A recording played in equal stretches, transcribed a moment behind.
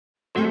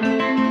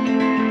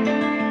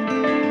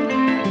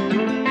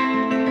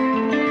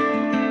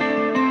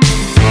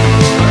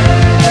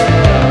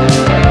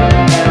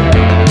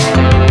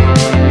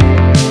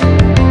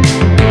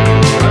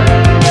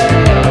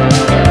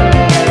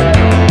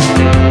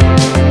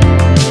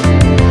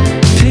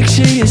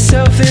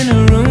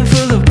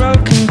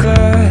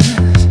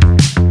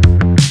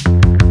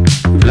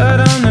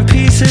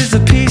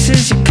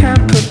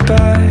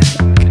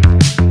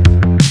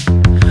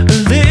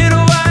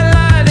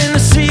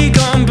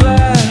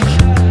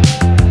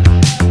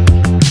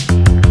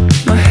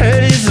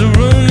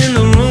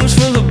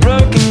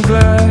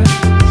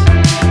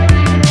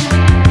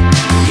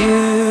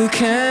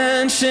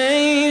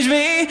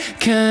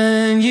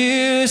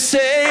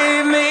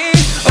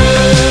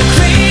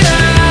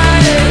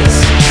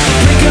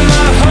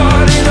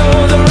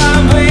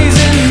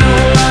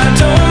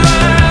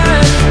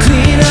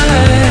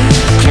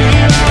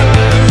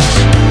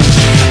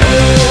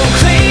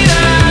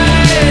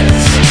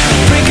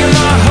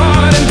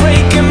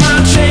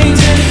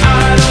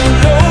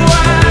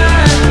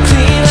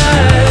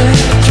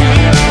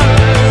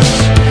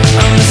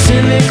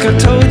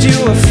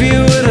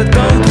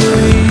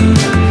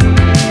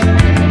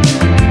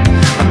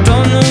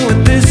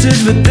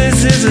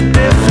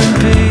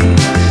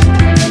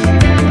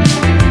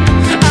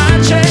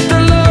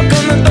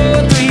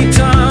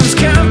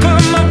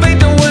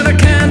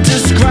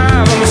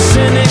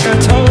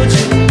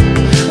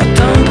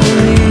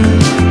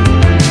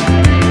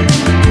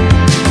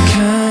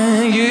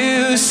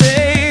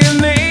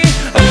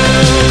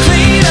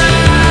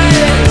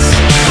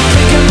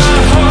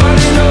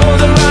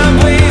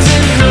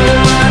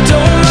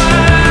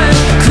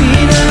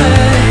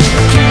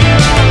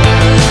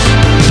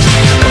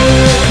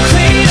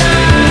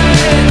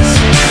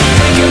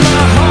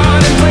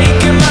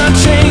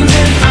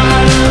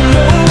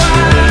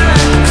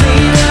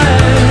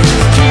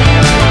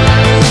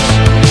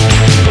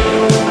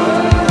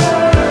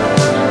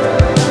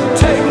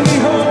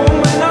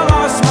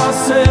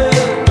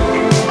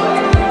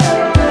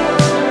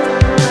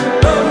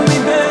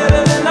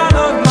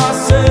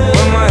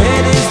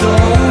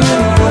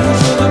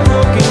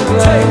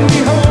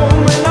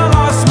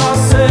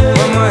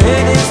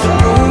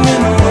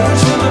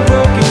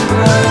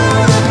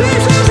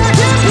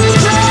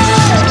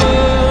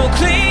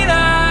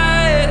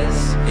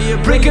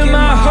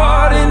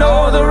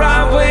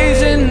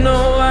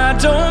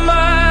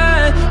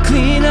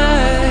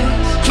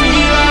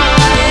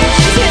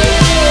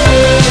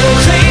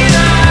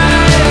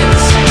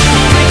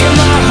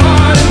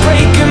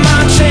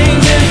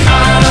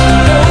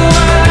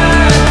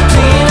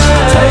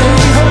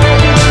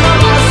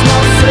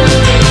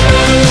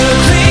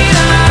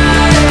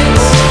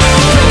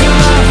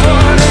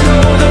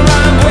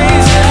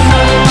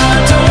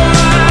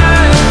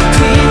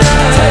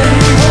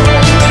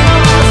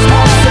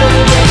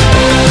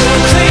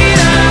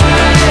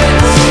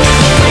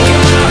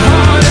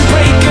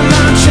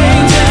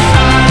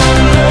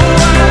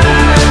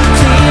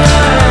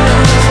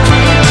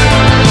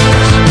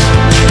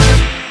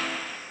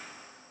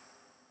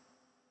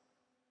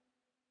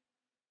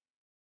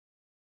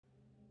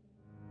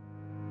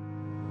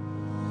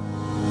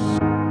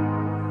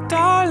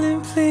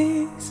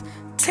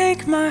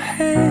take my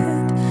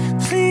hand,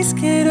 please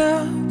get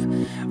up,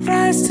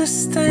 rise to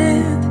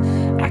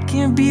stand. I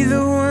can't be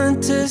the one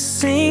to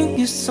sing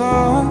your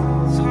song,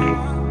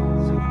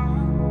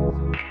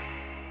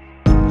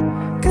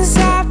 'cause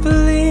I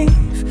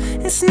believe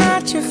it's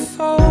not your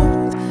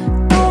fault.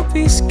 Don't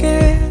be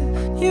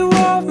scared, you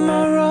are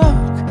my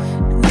rock.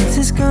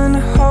 Nothing's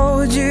gonna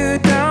hold you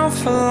down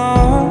for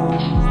long.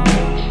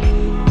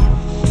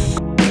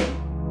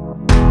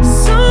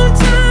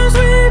 Sometimes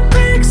we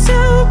break so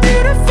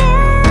beautiful,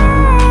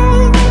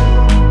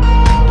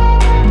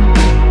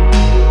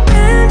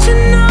 and you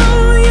know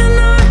you're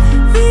not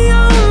the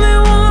only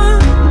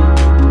one.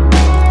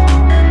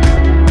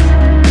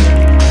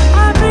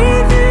 I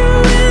breathe you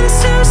in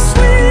so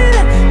sweet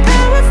and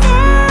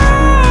powerful,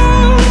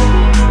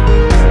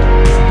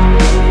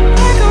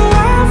 like a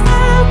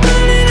wildfire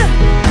burning up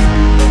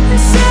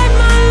inside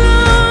my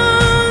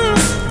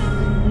lungs.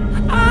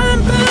 I'm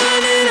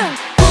burning up.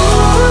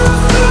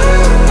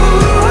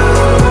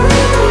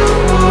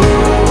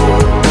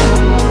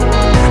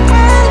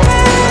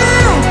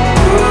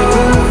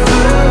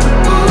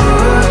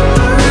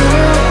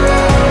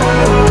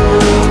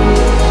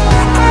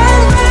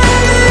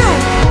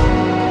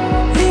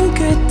 In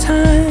good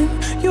time,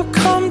 you'll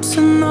come to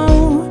know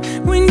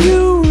when you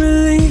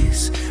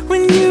release,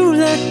 when you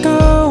let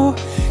go,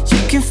 you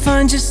can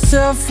find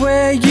yourself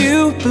where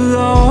you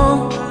belong.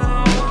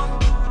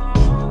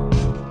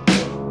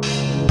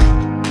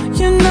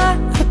 You're not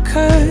a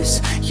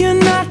curse, you're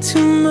not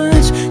too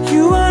much.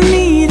 You are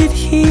needed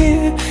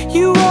here,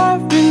 you are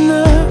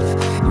enough.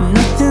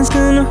 Nothing's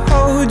gonna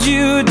hold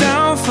you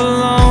down for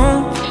long.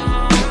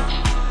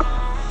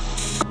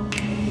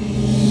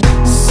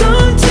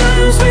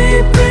 Sometimes we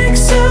break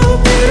so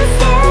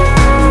beautiful,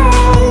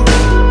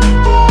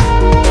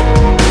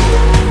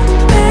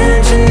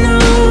 and you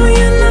know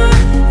you're not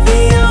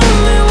the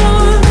only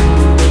one.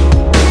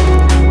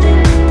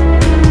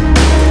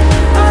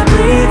 I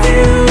breathe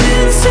you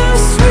in so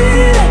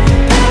sweet and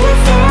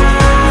powerful,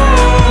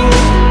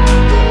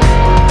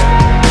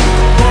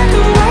 like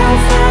a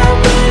wildfire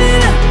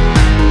burning up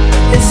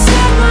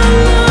inside my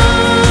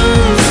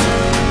lungs.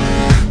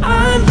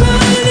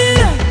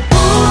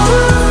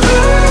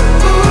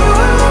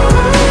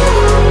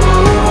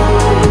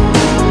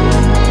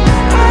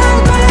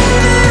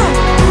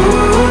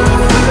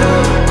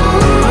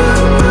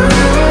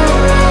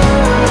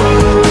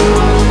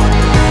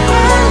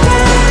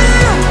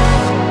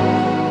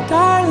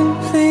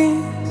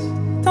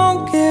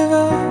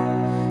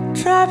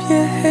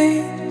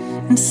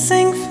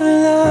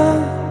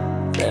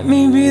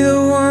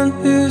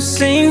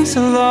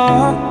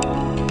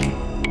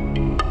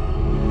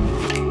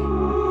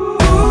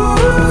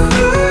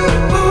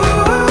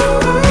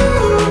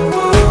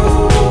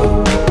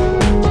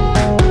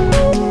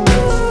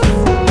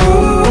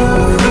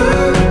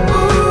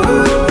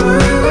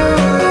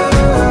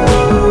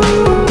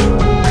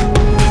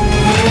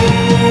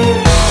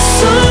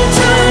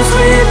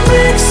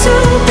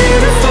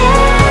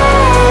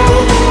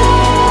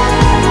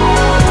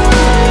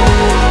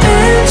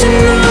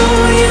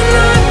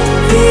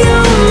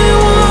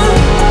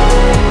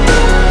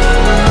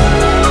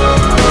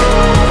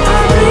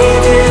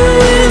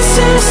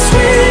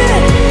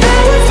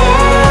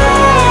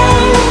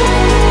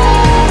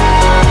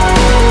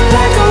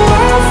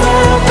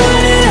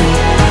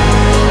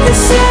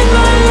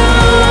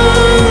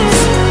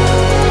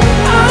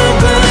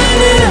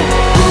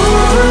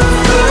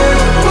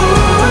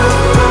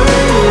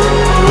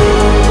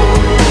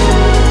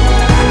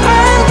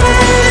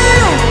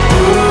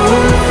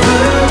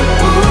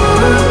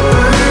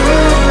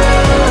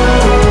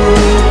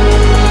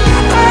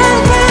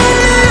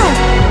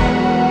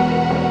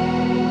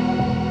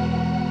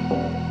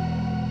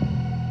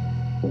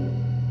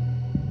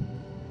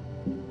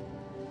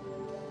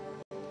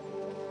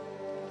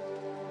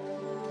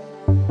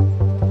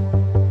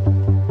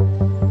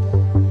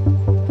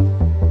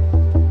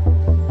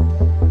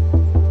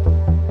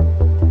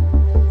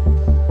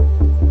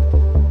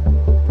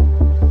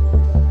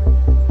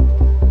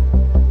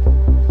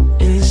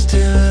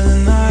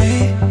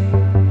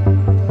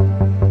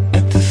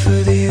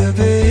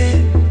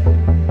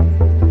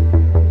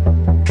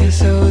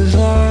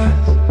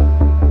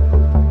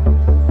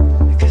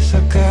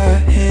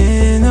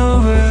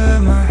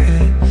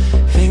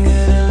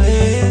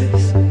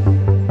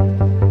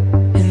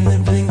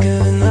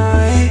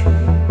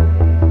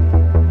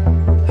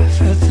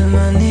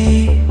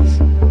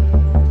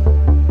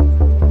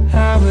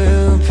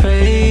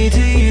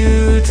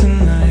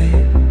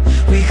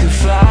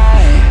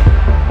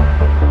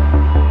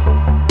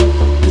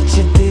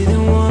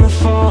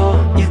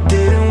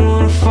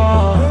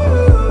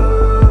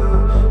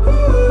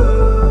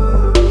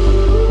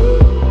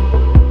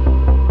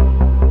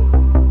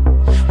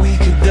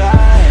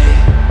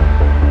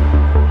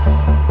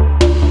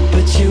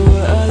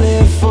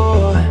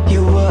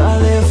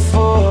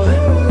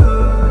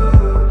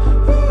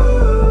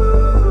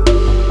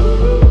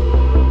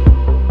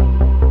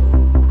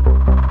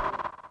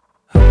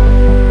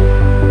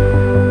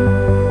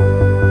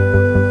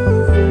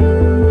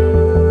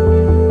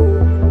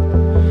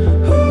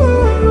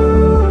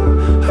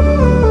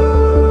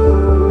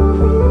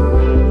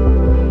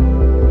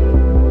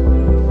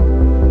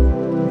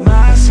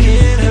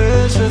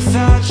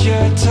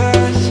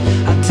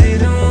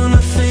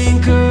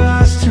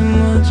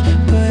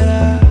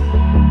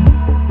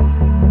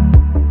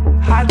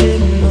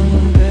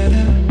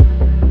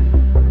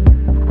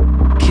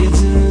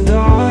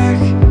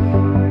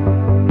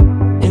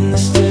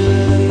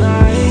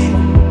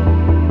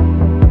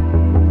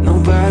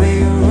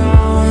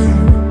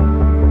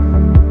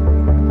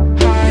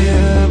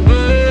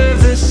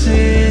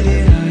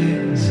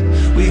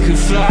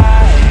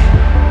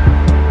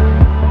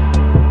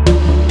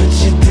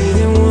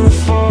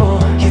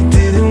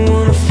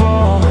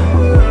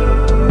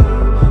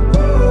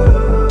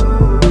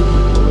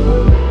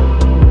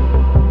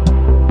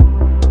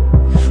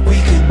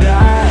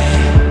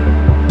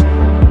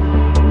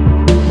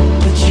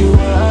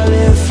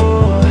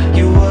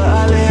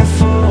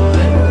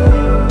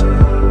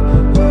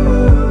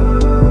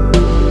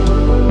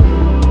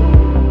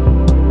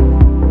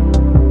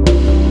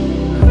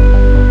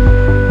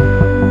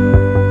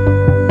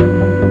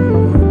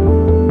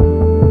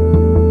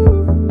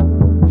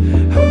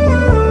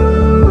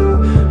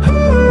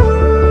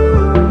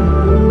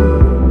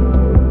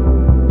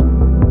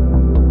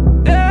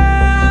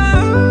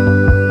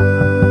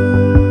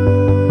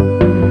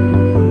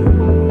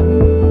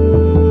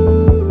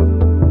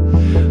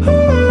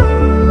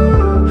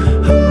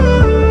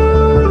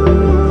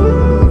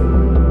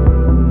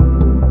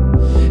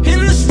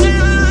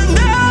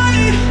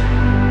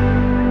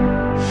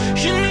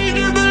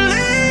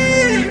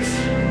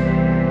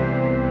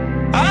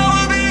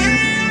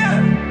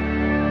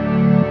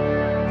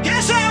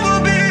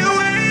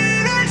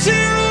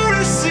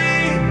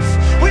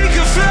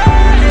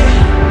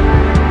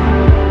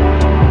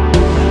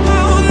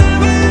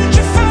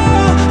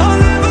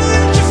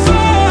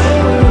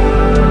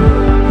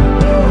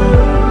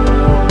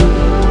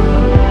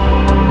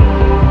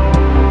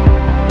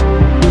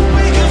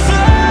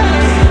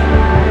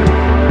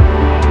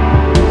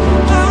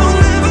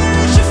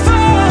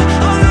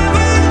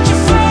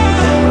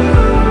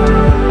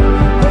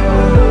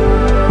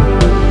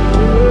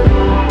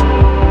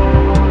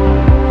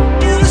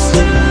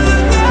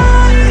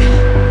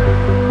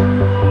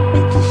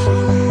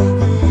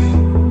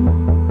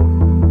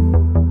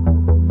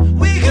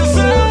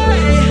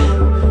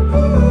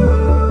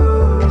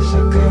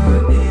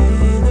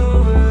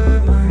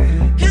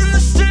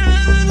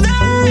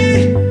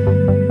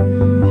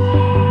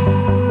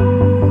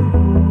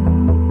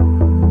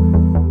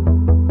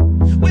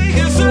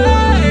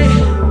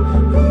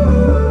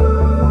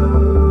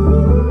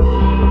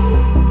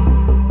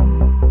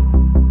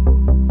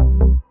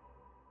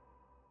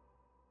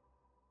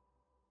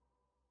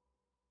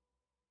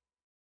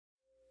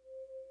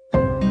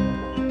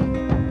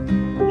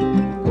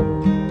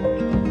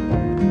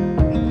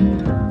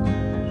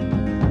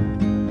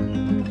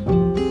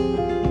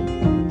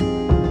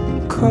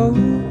 cold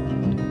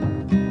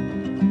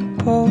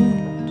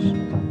bones.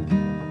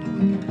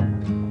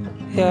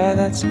 Yeah,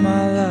 that's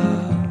my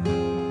love.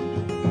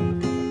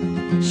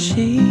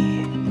 She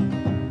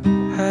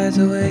hides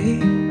away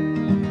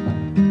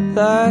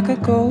like a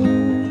ghost.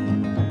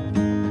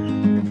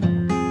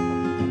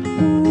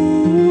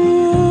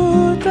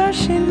 Ooh, does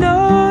she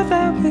know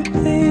that we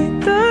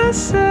bleed the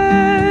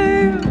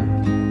same?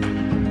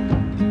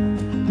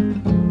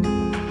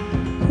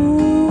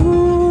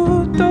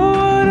 Ooh, don't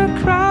wanna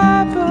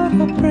cry, but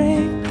I'll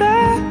break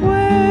that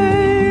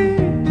way.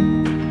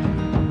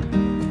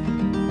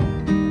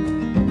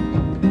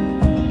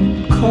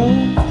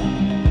 Cold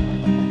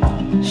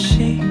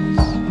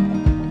sheets.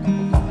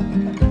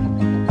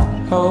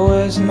 Oh,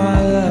 where's my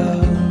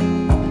love?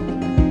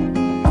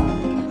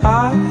 I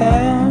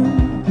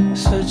am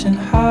searching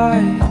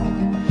high,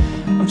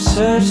 I'm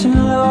searching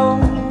low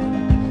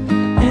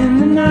in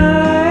the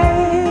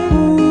night.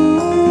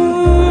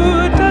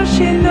 Ooh, does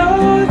she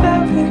know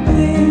that we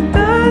bleed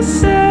the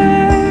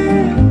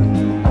same?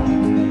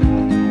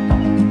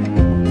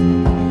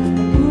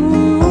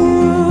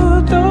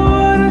 Ooh, don't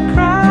wanna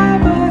cry,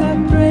 but I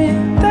break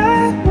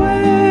that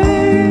way.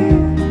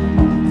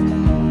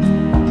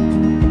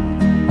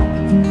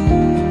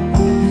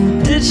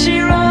 Did she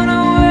run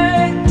away?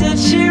 Did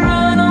she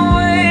run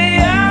away?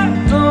 I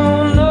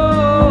don't know.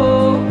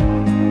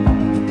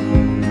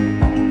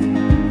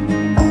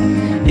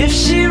 If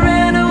she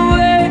ran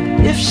away,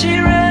 if she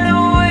ran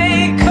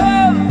away,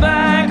 come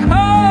back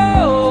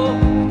home.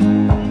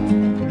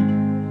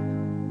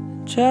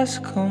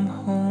 Just come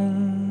home.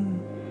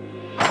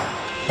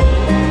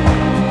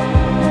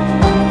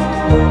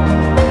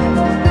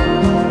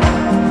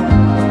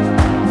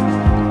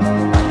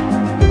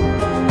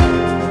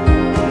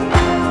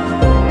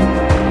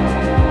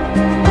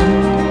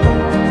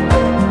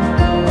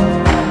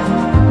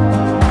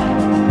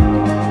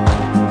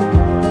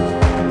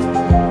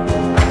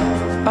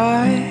 I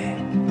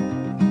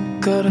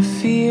got a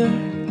fear,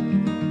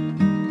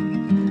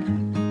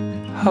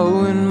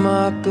 oh, in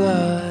my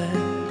blood.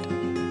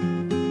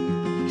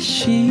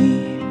 She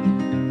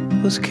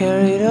was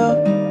carried up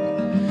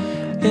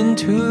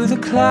into the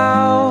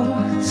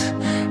clouds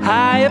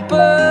high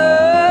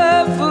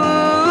above.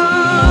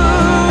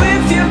 Ooh,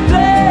 if you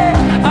play,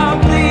 I'll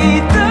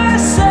bleed the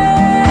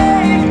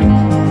same.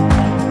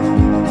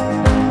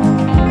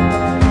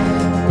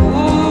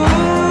 Ooh,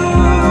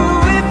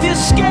 if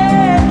you're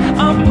scared,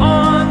 I'm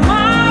on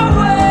my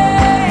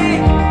way.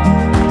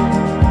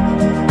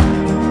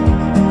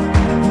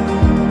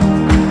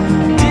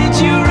 Did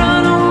you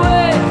run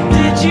away?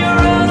 Did you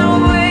run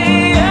away?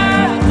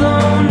 I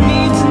don't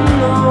need to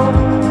know.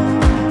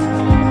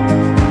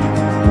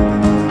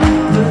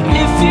 But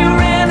if you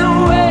ran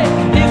away,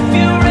 if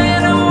you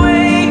ran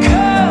away,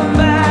 come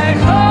back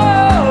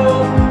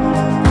home.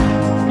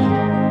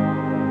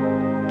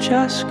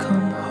 Just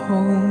come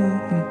home.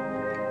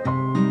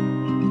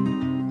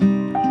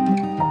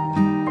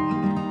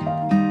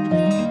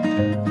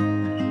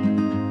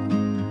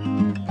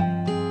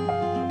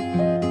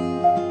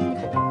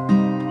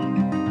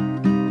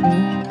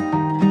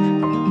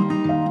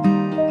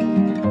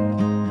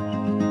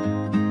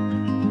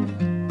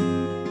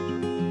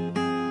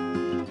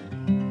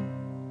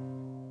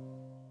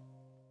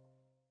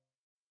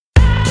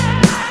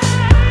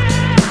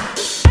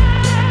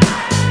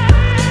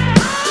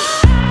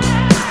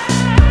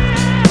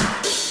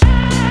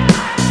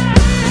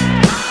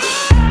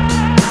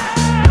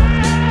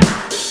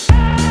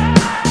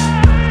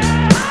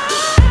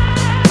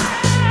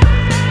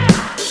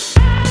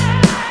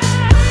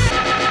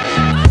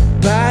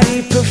 Body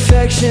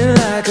perfection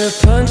like a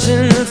punch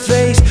in the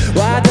face.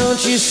 Why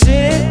don't you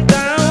sit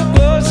down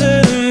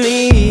closer to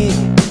me?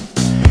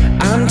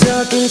 I'm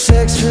talking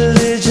sex,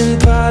 religion,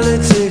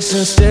 politics,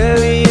 and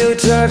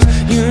stereotypes.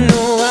 You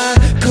know I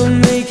could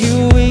make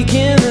you weak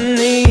in the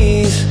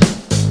knees.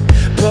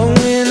 But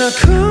when I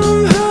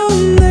come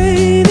home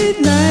late at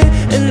night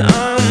and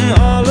I'm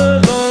all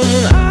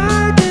alone,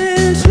 I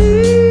can't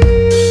sleep.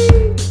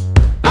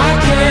 I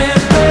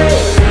can't break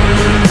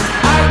free.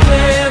 I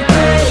can't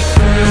break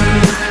free.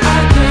 I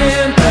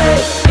can't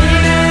break,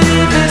 even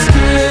if it's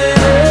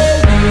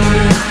killing me.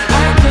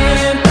 I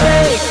can't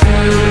break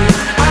free.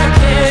 I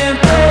can't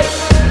break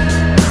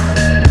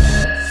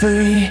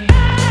free.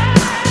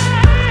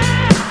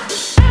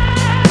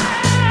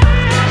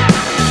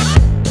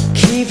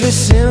 Keep it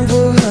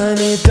simple,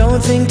 honey,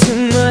 don't think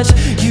too much.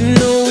 You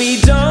know we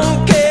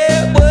don't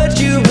care what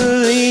you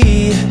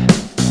believe.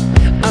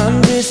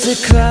 I'm just a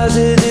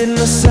closeted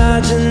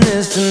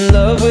misogynist in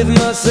love with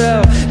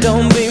myself.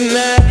 Don't be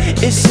mad,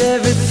 it's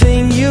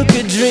everything you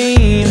could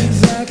dream.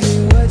 Exactly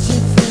what you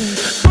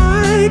think.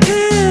 I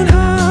can't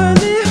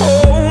hardly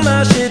hold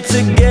my shit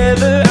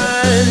together. I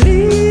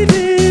need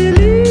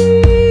relief.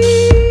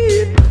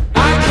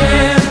 I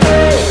can't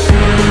break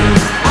free.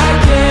 I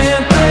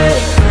can't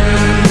break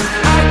free.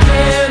 I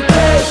can't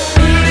break,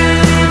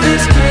 even if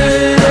it's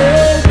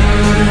killing me.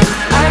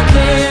 I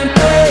can't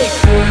break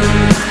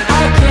free.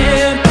 I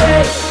can't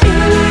break,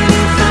 even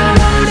if I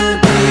wanna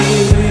be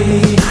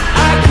free.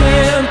 I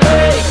can't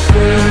break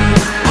free.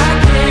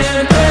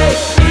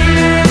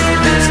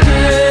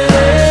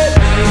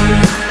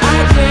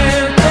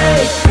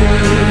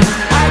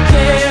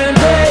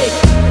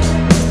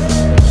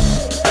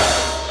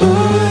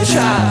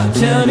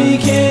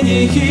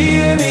 you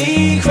hear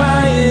me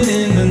crying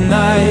in the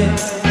night?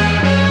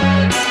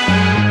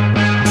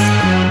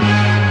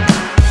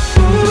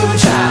 Ooh,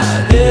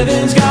 child,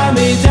 living's got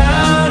me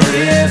down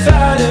here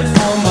fighting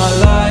for my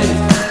life.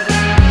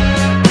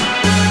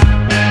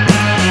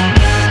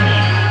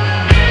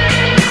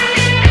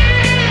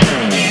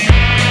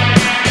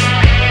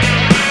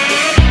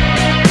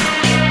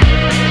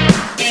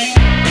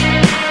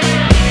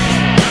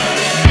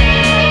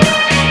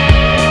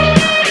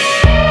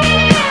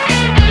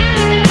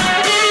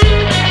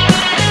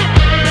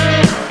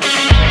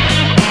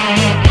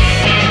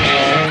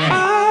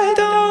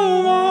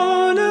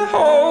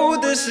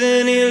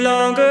 Any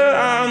longer,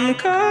 I'm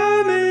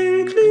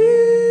coming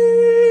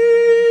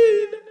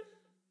clean.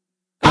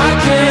 I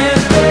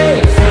can't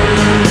break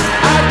free,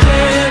 I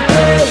can't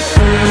break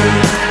free,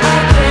 I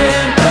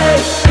can't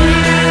break,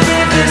 even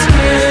if it's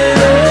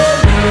killing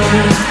me.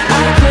 I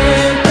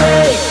can't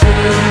break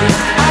free,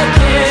 I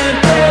can't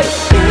break,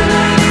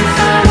 even if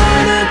I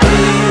wanna be.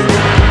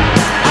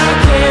 I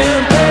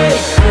can't break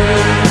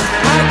free,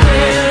 I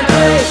can't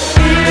break,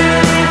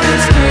 even if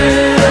it's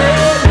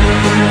killing me.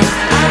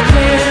 I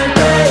can't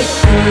break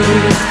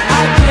free, I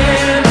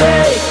can't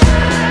break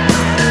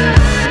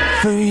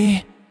free.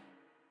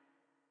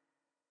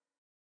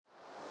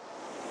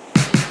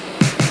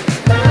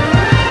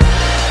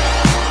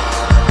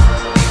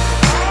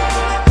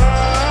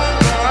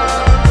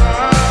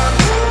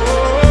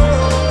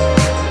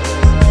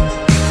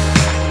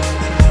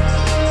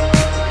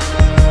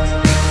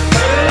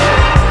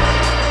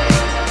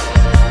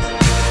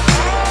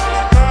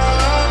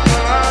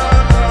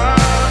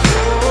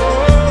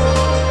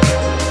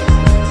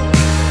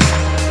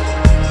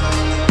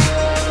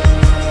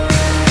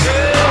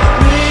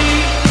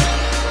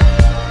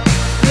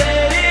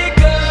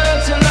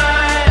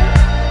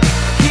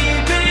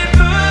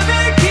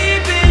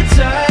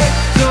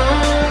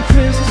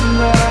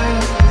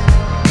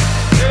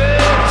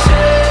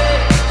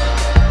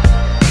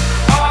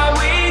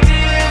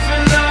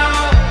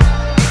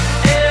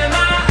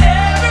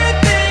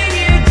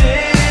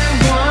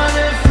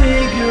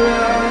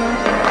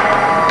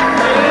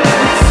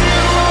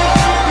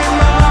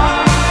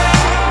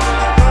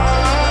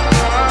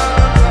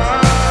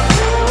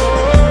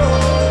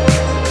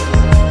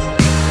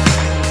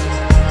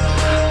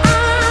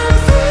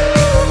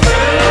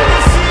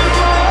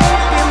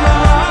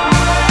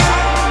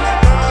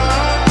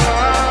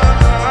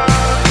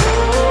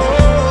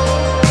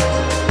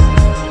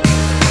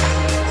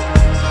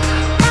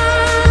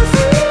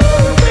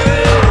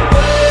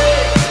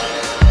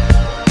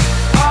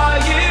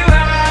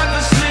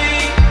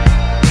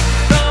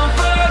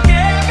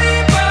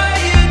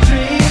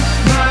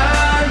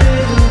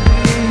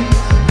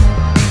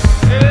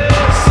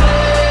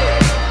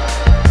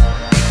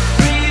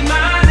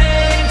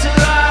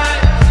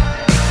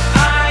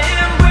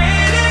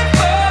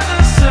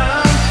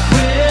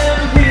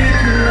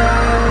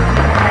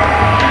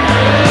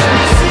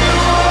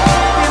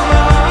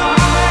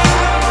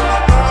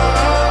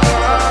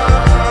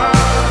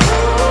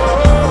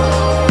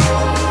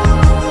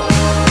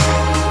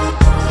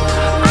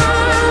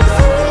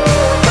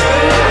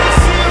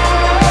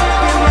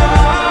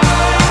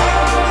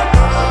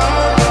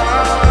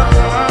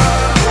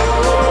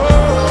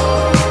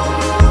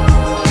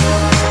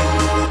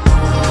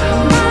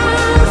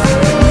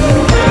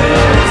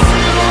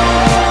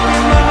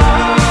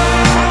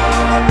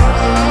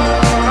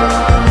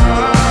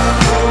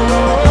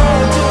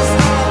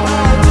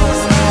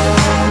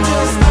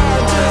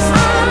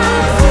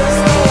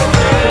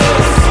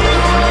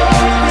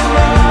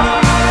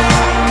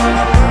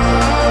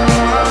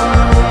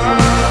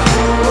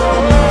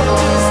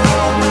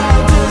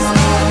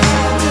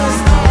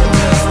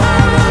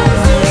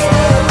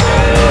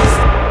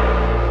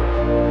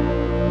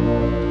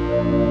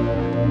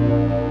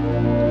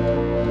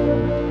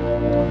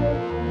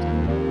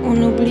 On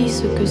oublie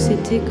ce que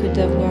c'était que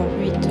d'avoir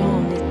 8 ans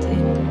en été,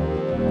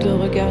 de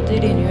regarder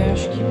les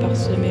nuages qui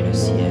parsemaient le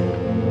ciel.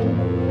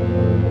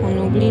 On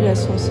oublie la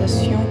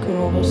sensation que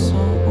l'on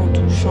ressent en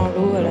touchant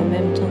l'eau à la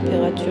même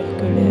température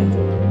que l'air.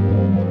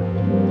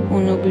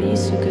 On oublie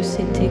ce que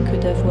c'était que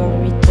d'avoir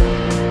 8 ans.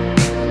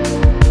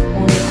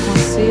 On est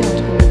coincé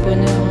entre le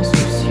bonheur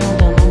insouciant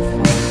d'un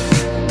enfant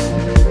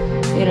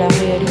et la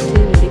réalité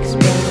de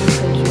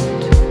l'expérience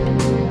adulte.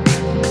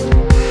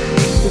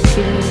 Ce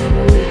qu'il nous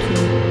faut est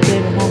une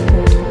belle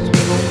rencontre entre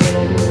l'ombre et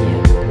la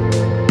lumière,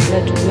 la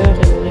douleur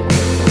et le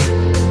réconfort,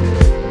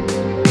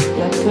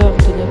 la peur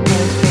de ne pas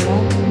être là,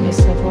 mais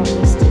savoir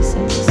rester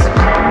satisfait.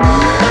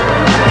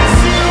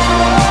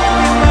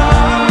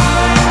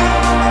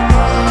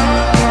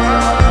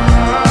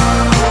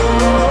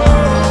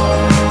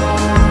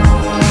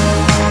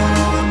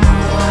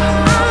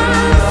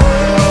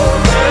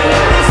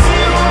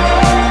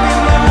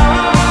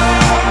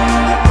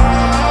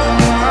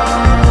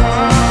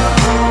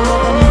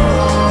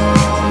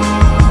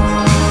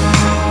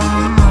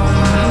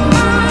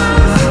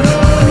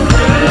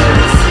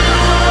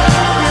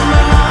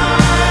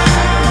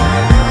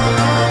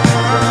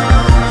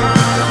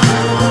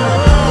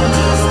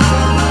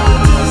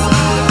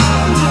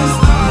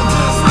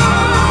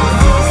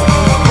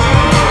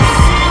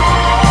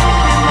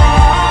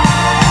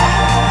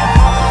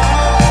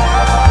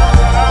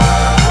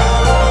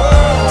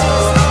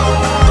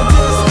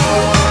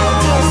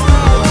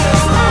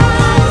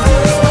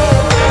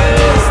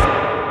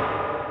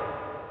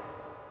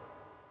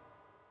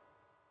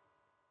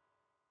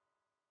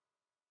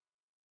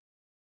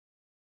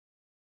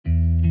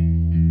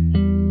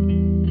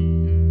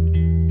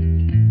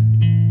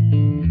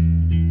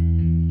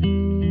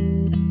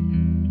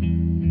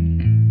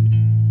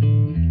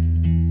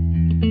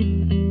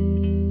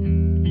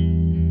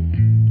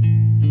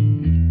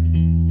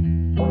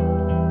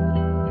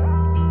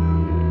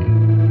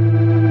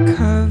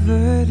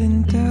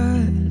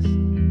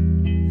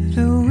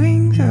 The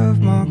wings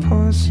of my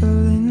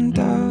porcelain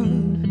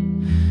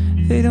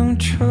dove, they don't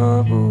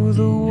trouble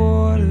the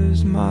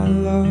waters, my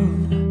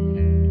love,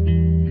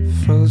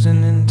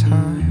 frozen in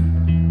time.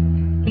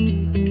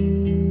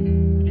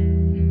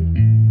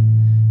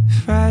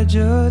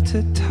 Fragile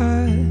to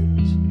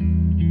touch,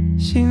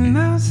 she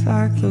melts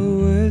like the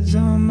words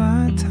on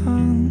my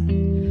tongue.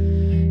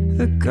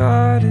 The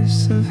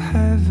goddess of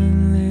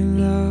heavenly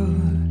love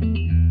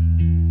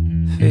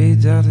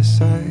fades out of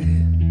sight.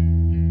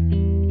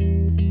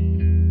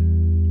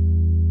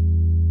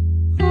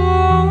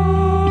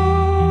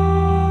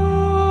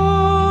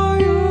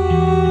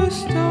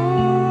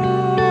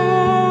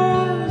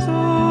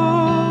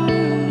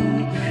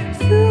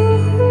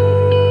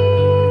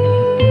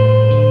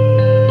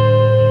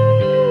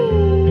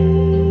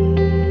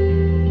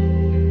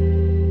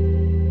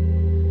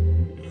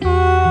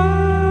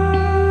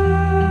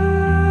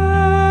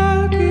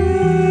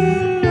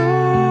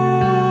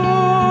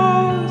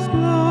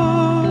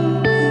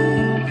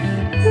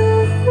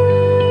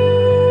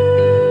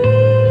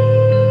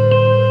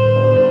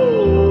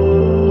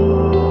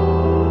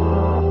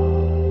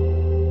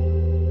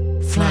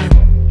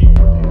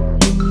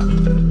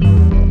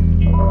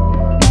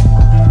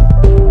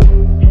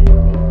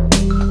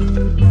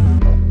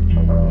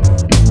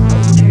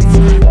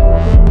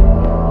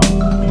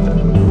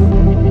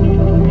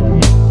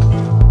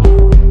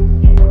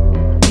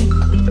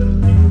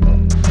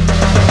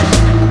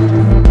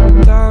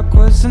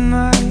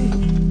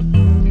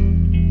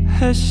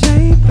 Her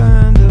shape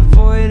and a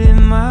void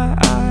in my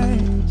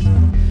eyes.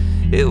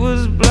 It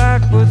was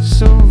black but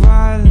so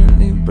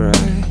violently bright,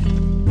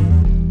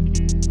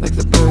 like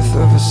the birth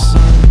of a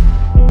son.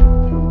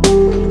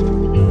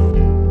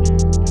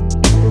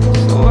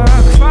 So I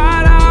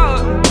cried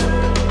out,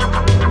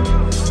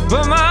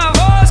 but my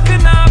voice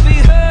could not be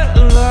heard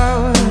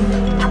aloud.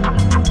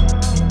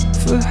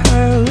 For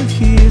hell,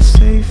 he is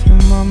safe in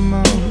my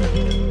mouth.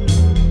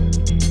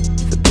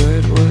 The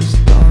bird was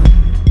done.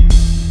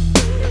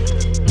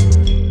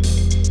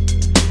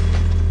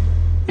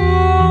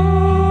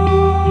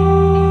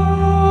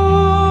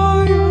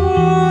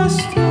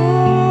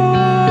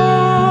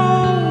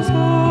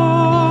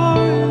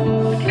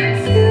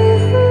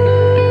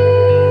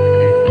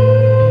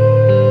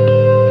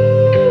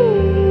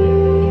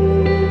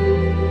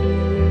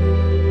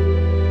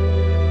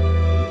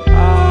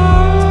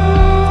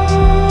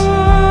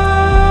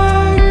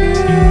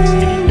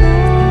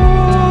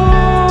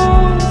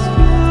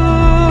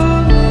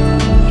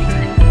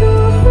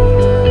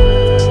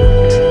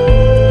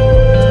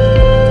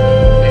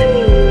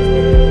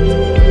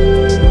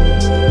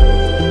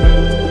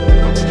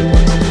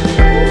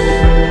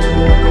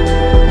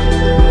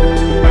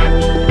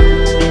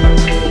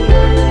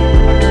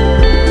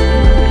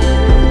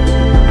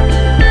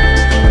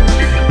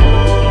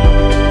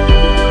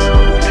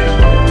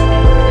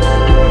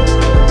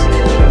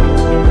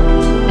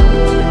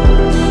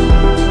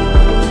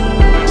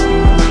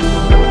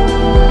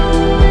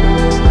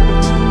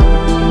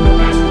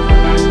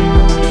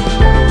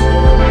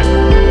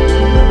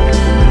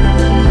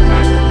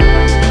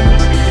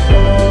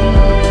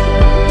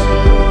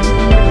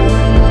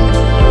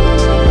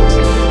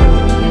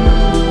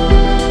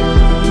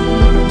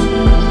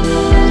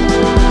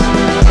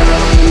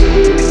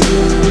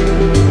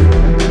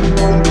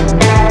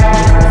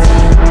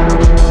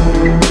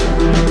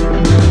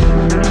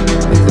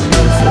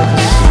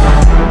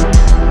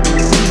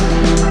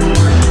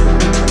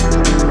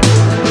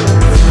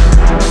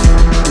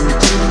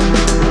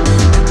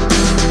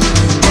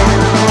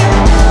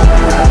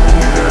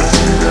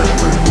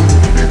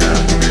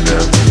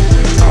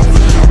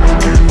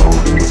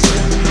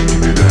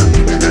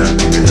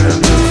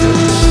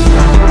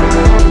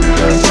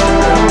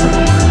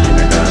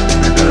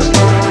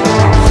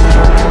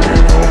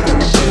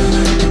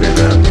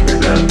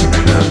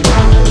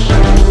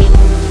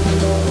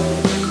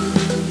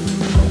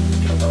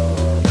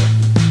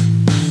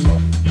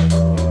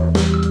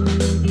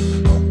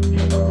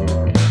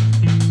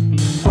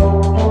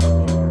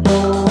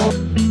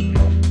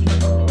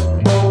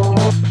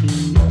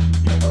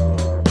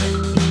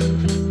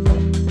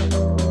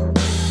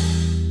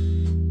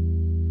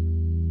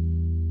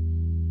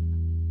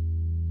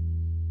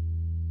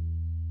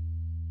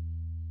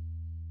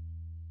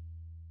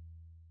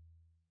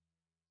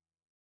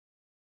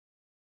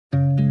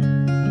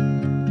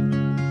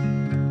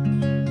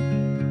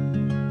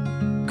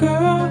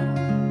 Girl,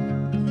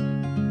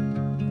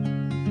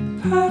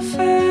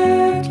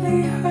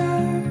 perfectly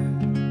hurt,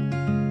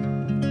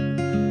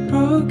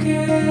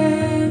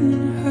 broken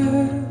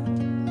hurt,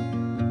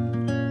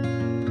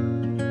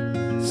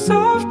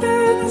 soft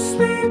and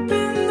asleep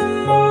in the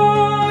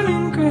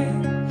morning gray.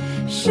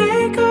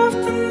 Shake off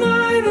the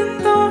night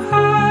and don't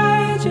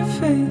hide your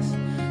face.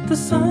 The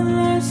sun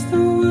lights the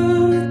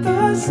world with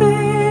a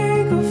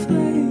single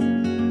flame.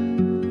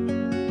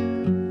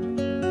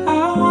 I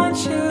want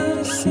you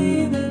to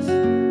see this.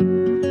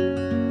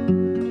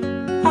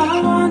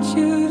 I want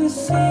you to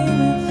see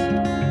this.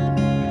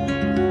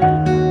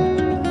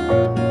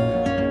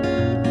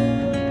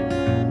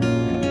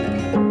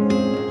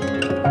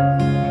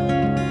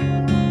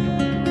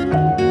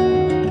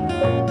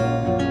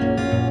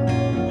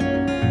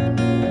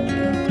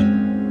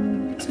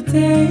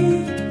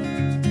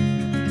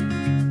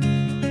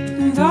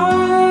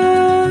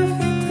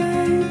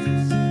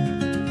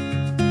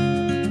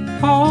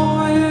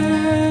 all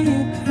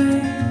your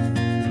pain.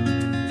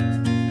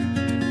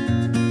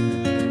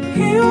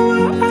 Heal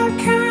what I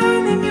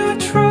can in your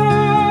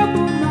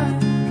troubled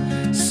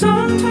mind.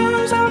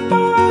 Sometimes our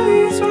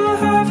bodies will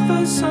hurt,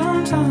 but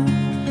sometimes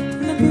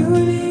the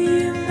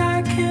beauty in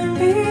that can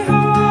be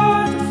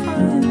hard to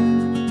find.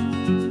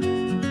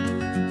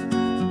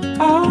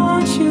 I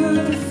want you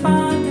to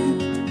find it.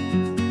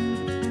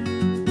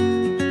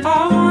 I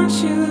want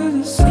you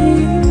to see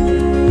it.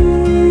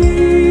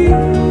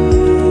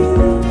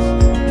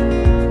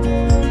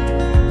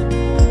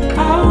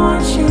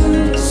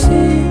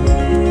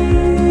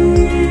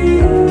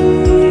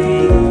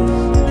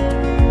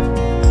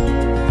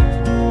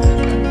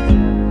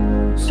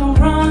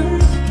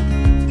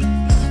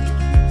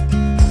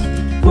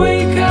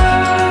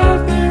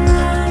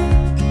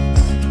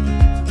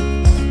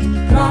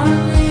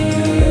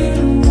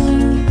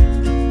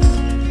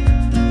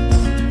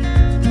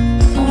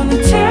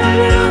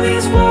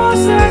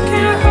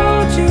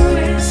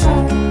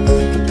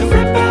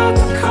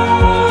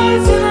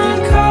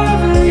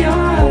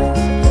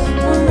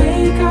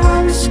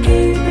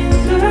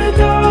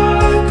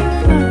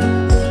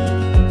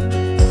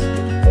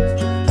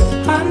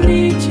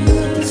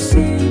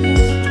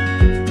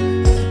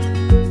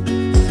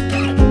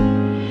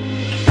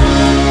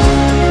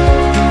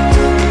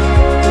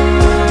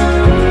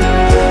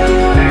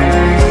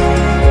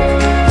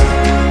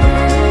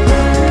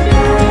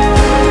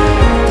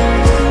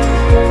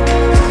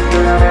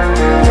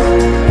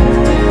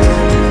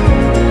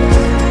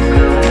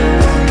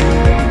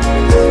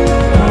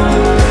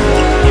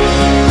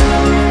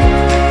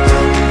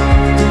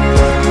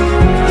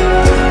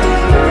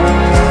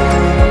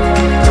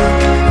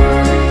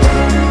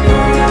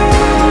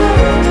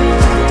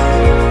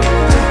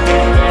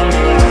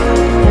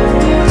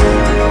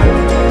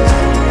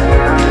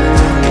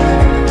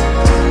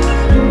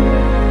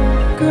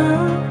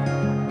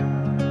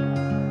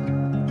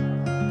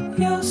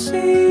 You'll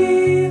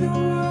see the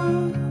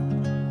world,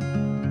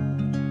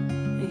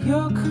 and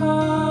you'll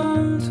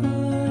come to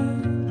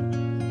learn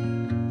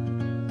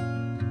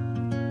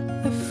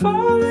that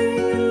falling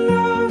in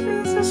love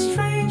is a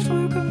strange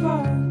work of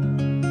art.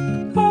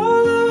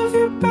 All of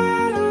your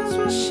battles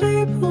will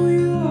shape who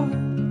you are,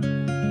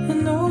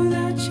 and know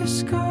that your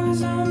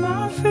scars are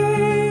my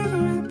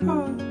favorite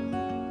part.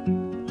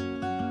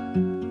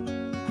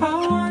 I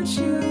want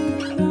you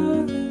to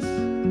know this.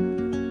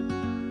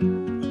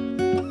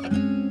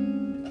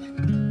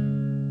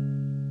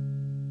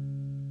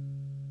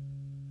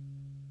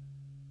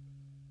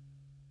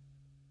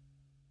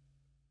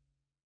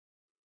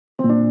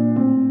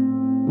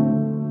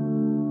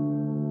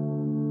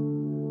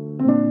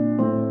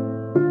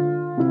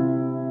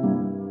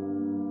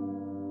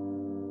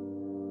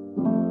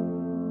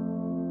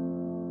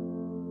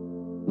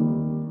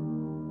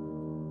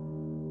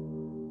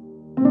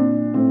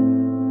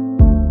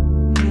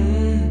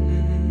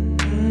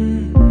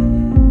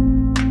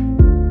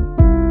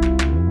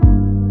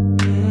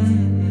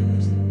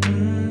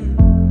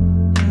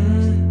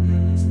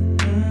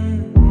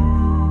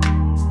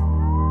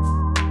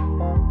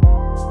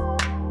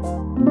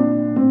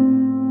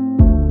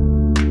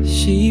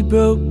 She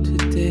broke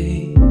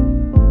today,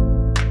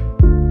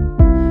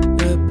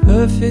 a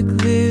perfect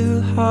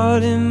little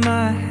heart in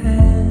my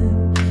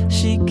hand.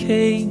 She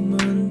came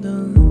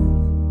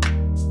undone.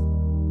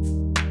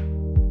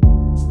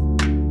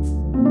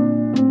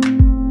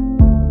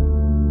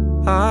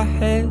 I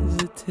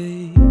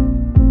hesitate.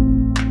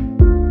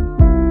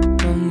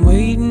 I'm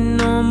waiting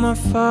on my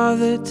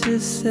father to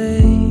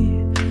say,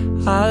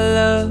 I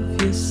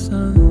love your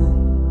son.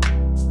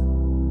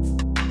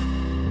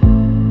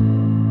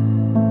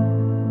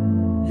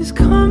 It's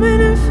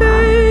coming in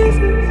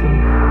phases,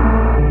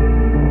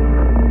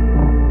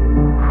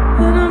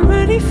 and I'm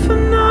ready for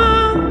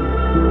now.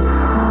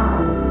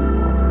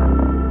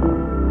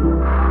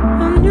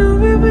 I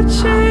knew it would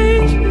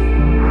change me,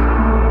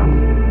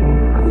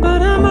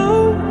 but I'm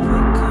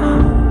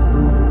overcome.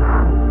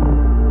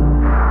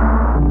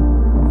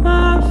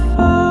 My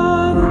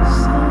father's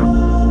son.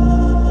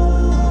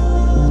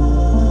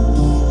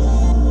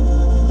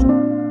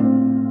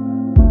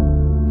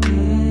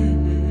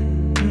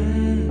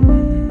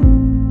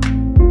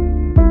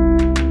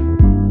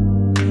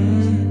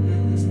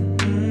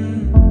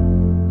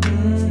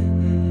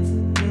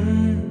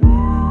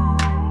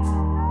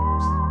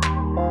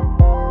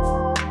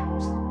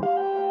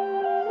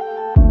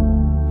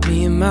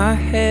 My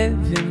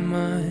heavy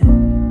mind,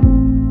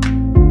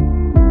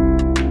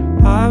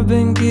 I've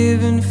been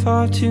given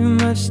far too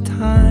much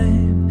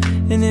time,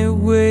 and it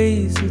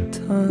weighs a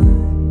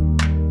ton.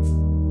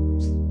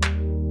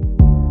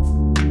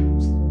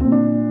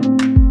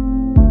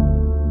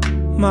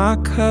 My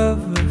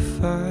cover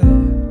fire,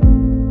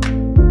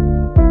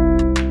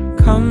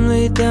 come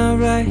lay down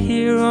right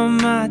here on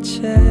my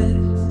chest,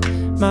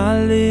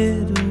 my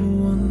little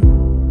one,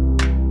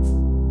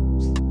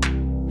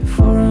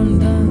 before I'm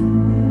done.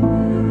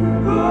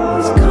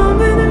 It's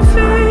coming in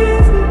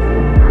phases,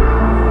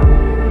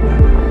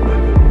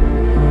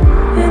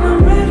 and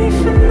I'm ready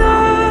for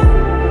now.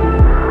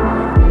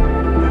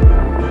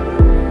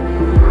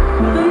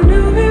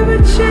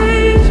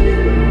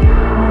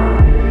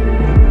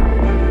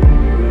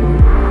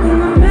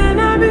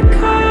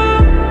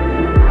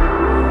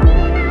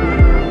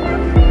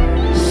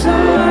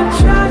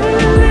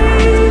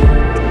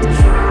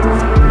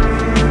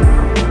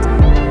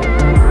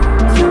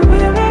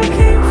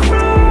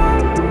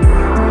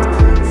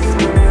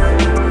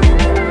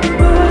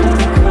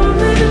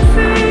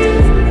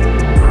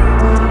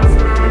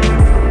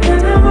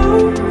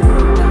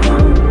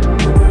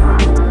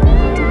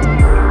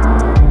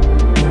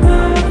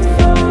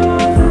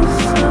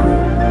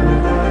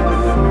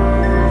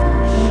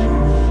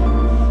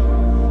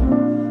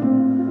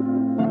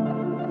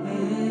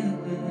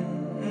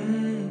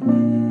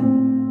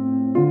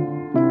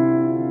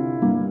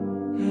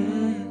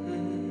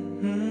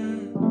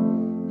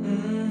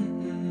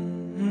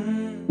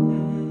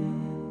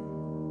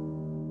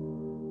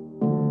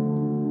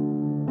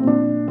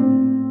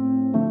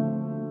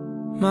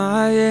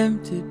 my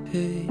empty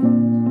page.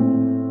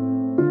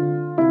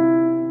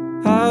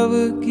 I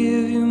would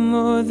give you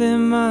more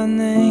than my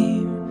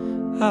name.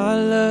 I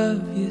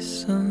love you,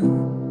 son.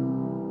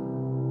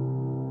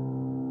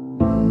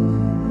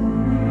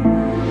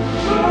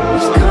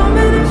 It's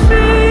coming in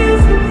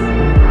phases,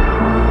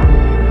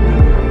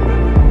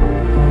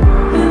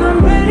 and I'm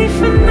ready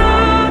for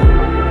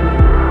now.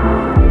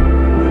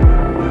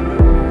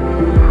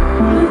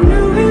 I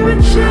knew he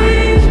would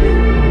change me,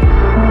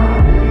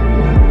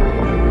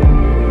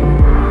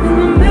 and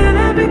the man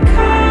I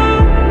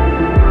become.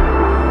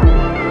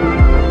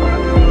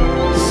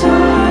 So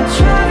I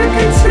try to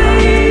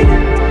contain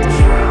it.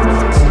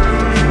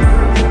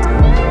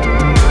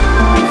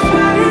 I'm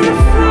fighting the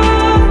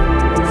flow.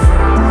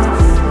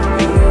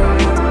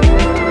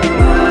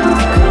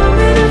 It's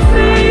coming in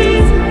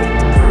phases,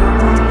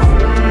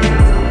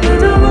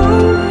 and I'm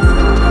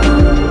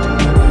overcome.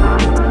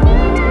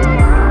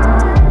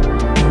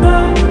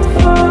 My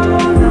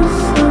father's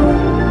son,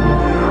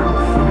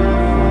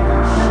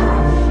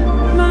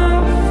 my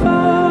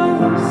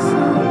father's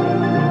son.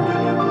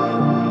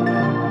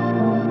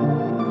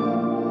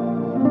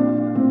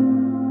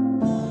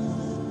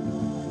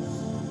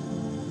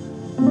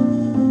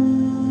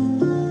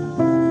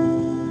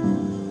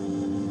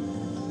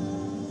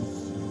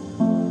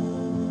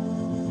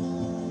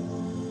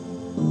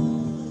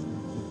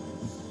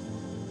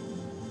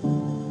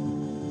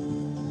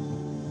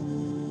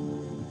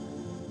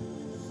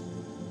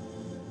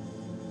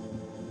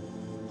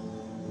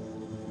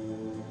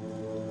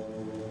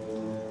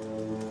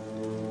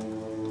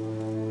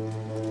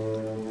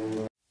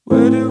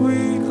 Where did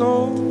we go?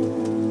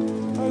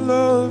 I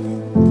love you.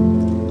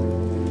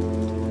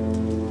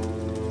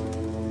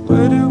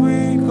 Where did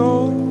we go?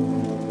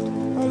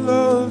 I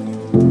love you.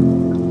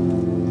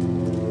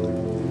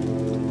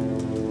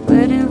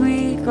 Where did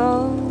we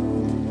go?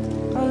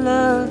 I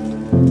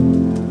love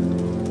you.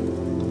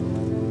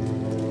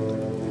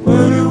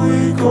 Where did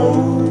we go?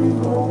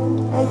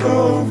 I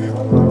love you.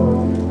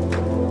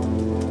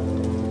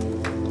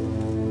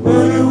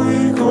 Where did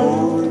we go?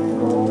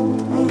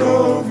 I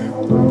love you.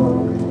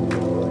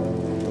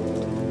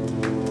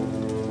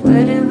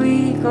 Where did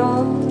we go?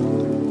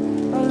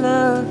 I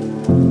love you.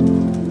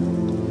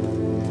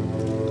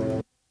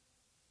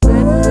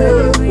 Where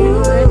did we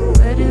go?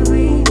 Where did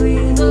we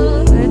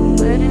go?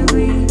 Where did we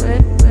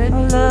go?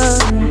 I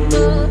love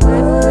you.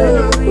 Where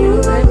did we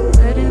go?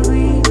 Where did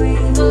we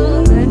go?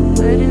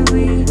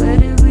 Where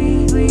did we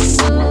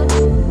go?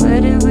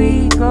 Where did we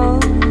go?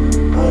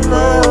 I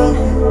love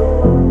you.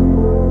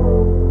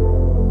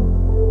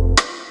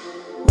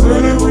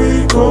 Where did we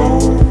go?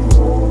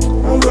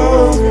 I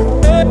love you.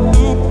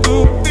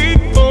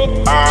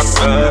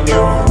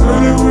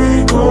 Where did we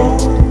go?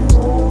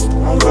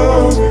 I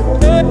love you.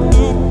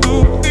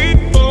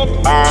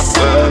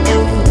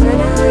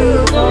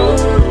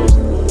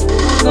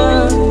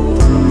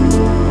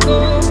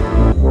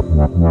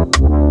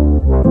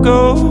 Go,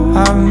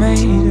 I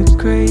made a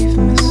grave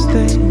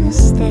mistake.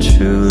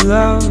 True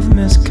love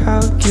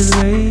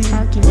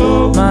miscalculated.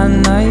 My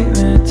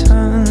nightmare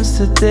turns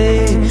to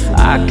day.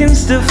 I can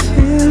still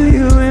feel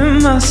you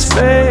in my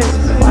space.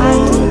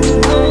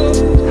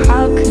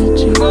 How could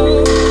you?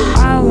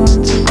 I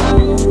want to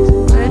know.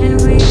 Where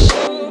did we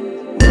go?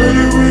 Where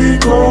did we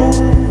go?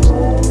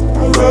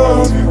 I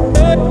love you.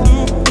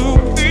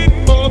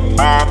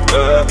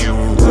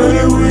 Where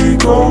did we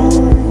go?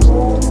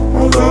 I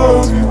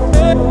love you.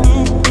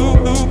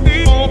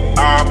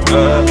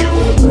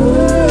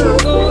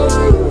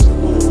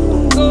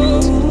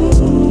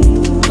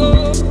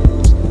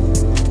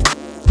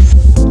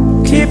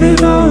 Keep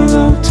it all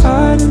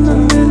tight in the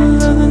middle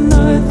of the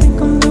night. Think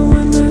I'm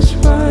doing this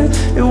right.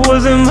 It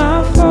wasn't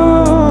my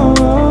fault.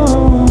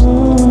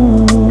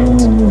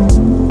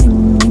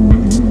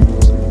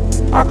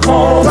 I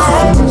called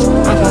out.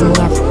 I've had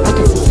enough. I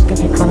get so sick of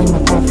it calling my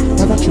bluff.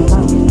 Know that you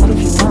won't. What if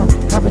you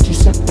won't? How about you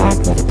sit back,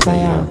 let it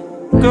play out?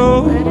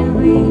 Go. Where did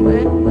we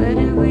Play out. where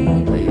did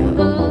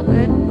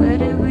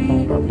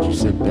we How about you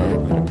sit back,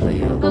 let it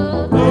play out?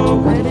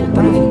 Where did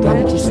we How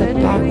about you sit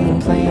back, let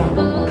it play out?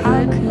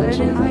 How could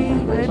you?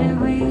 Where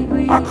did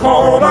we I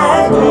called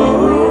out.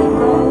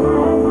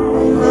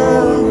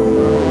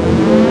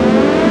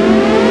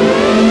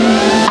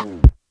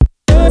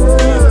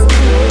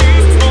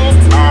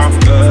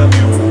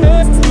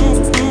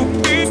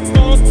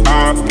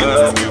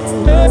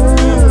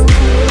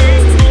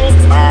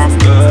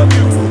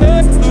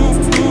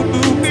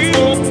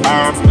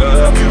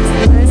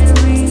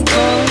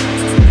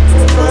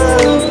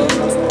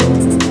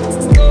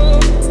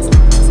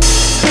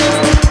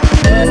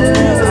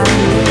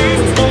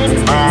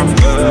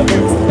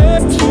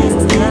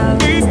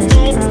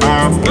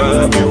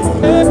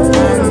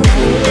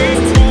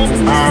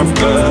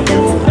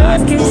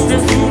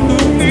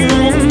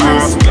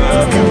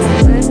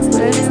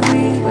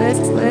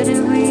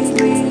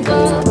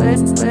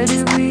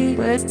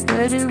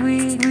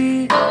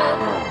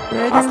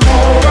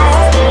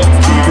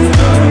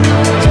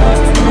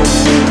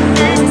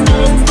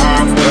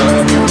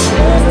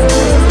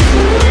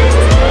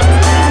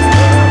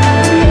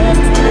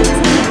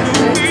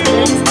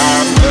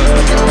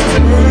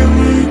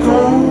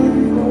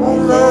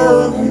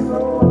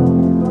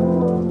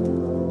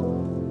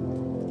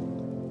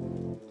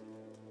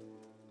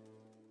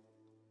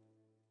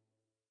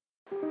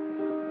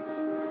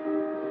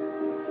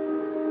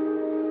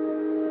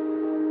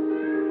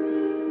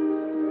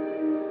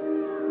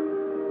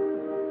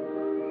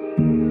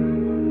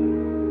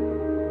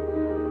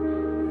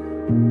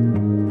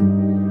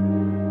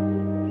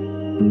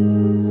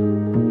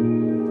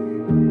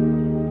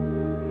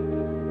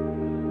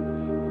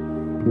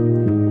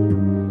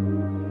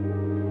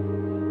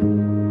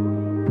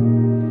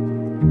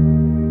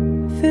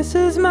 This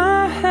is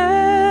my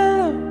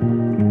hello,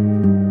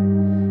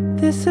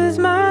 this is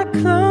my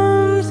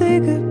clumsy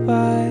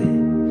goodbye.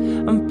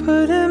 I'm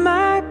putting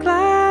my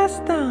glass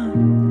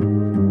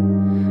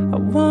down, I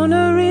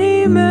wanna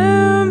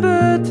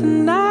remember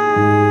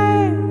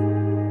tonight.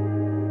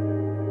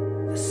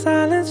 The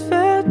silence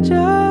felt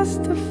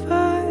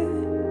justified.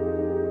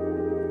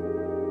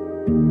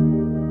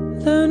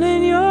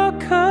 Learning your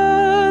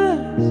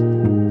colors,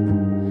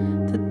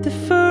 the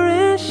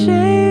different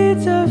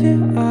shades of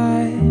your eyes.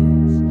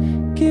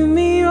 Give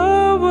me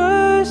your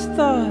worst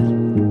thought,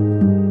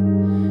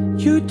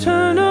 you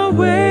turn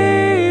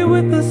away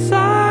with a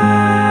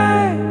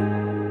sigh.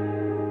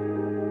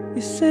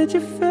 You said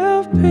you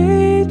felt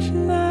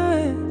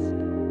patronized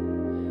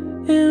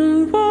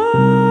in one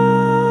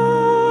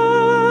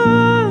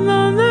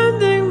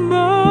unending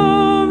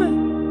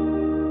moment.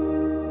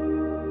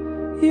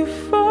 You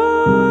fall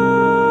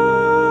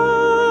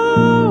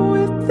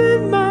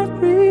within my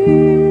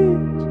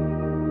reach.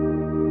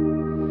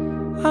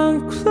 I'm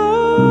close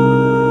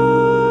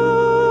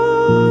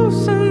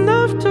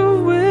enough to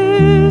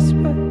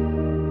whisper,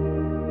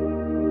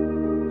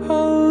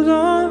 hold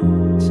on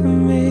to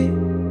me,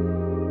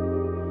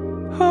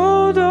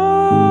 hold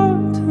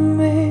on to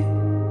me.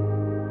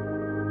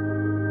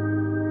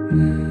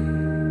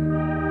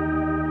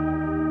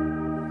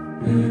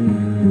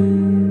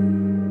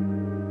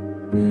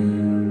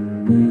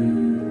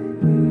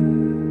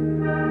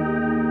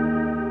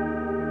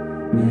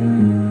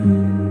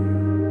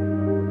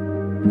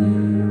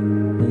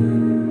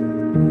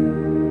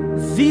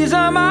 These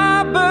are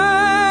my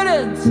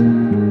burdens,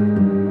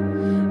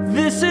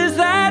 this is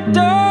that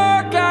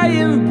dark I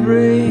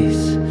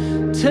embrace.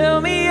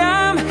 Tell me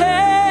I'm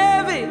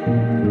heavy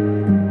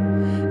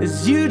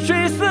as you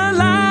trace the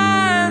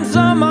lines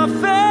on my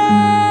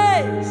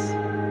face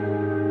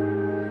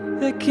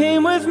that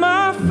came with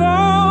my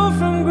fall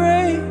from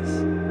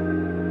grace.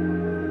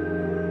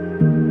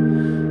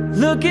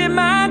 Look at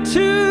my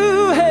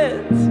two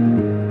heads,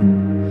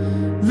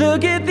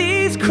 look at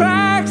these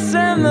cracks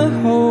and the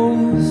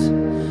holes.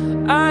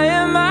 I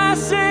am my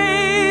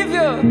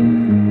savior,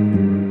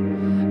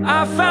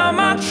 I found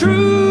my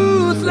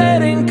truth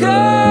letting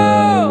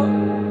go,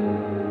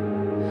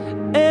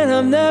 and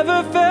I've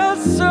never felt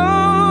so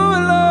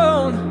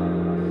alone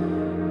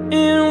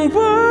in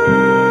one